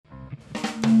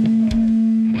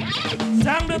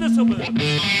sound of the suburbs.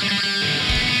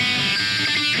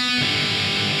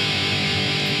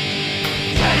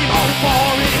 Same old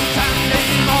boring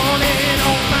Sunday morning,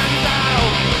 old man's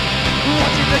out,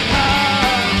 watching the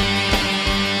car.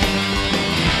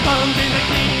 Mum's in the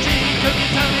kitchen,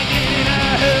 cooking something in a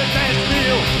herd best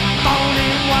meal,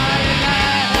 moaning wide and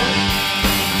loud.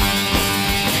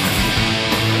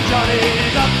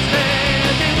 Johnny's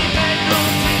upstairs in his bedroom,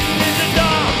 sitting in the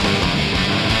dark,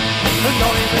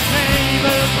 annoying the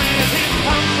neighbours with his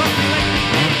punk-rock electric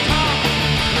guitar.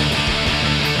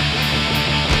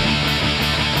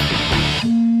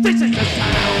 This is the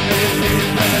sound, this is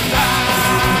the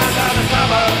sound of the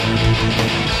suburbs.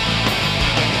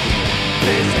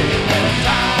 This is the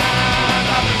sound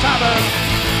of the suburbs.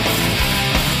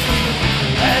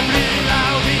 Every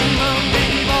lousy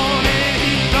Monday morning,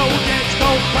 Heathrow jets go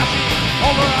crashing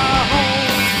over our home.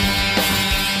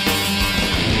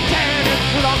 10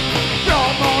 o'clock,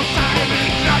 floorboard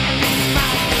sirens dragging me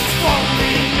mad, won't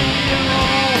leave me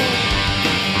alone.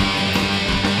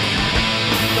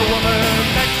 The woman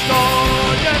next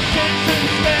door just sits and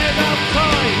stares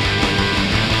outside.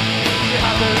 She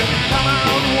hasn't come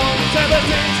out once ever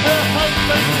since her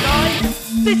husband died.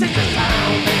 This is the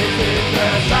sound, this is the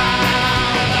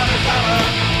sound of the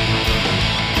suburbs.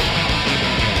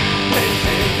 This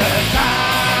is the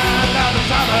sound of the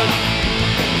suburbs.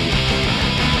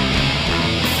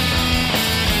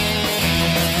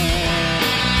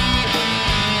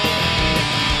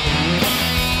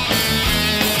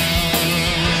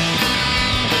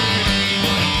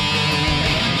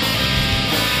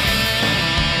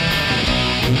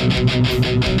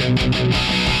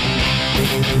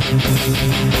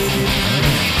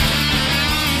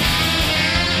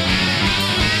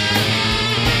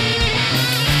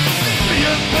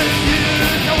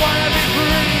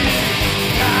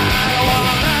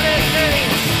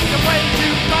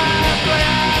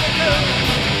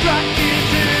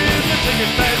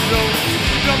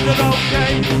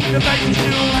 Okay, the bass is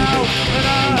too loud, and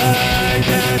I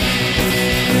can't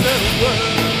hear the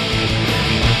words.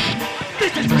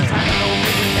 This is the sound,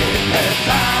 this is the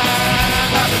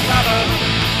sound of the suburbs.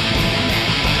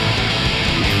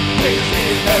 This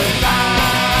is the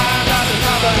sound of the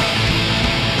suburbs.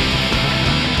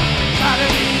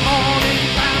 Saturday morning,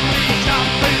 family shop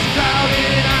is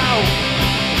crowded out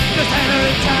the centre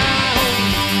of town.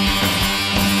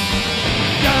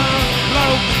 Young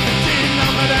blokes sitting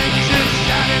on the benches,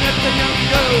 shouting at the young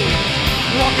girls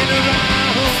walking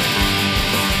around.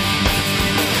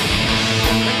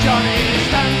 And Johnny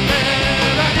stands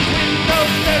there at his window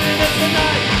staring at the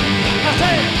night. I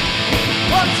said,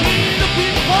 what's he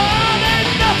looking for?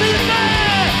 There's nothing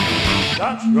there.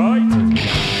 That's right.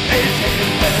 This is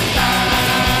the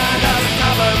sound of the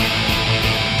suburbs.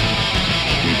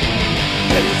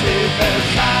 This is the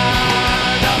sound.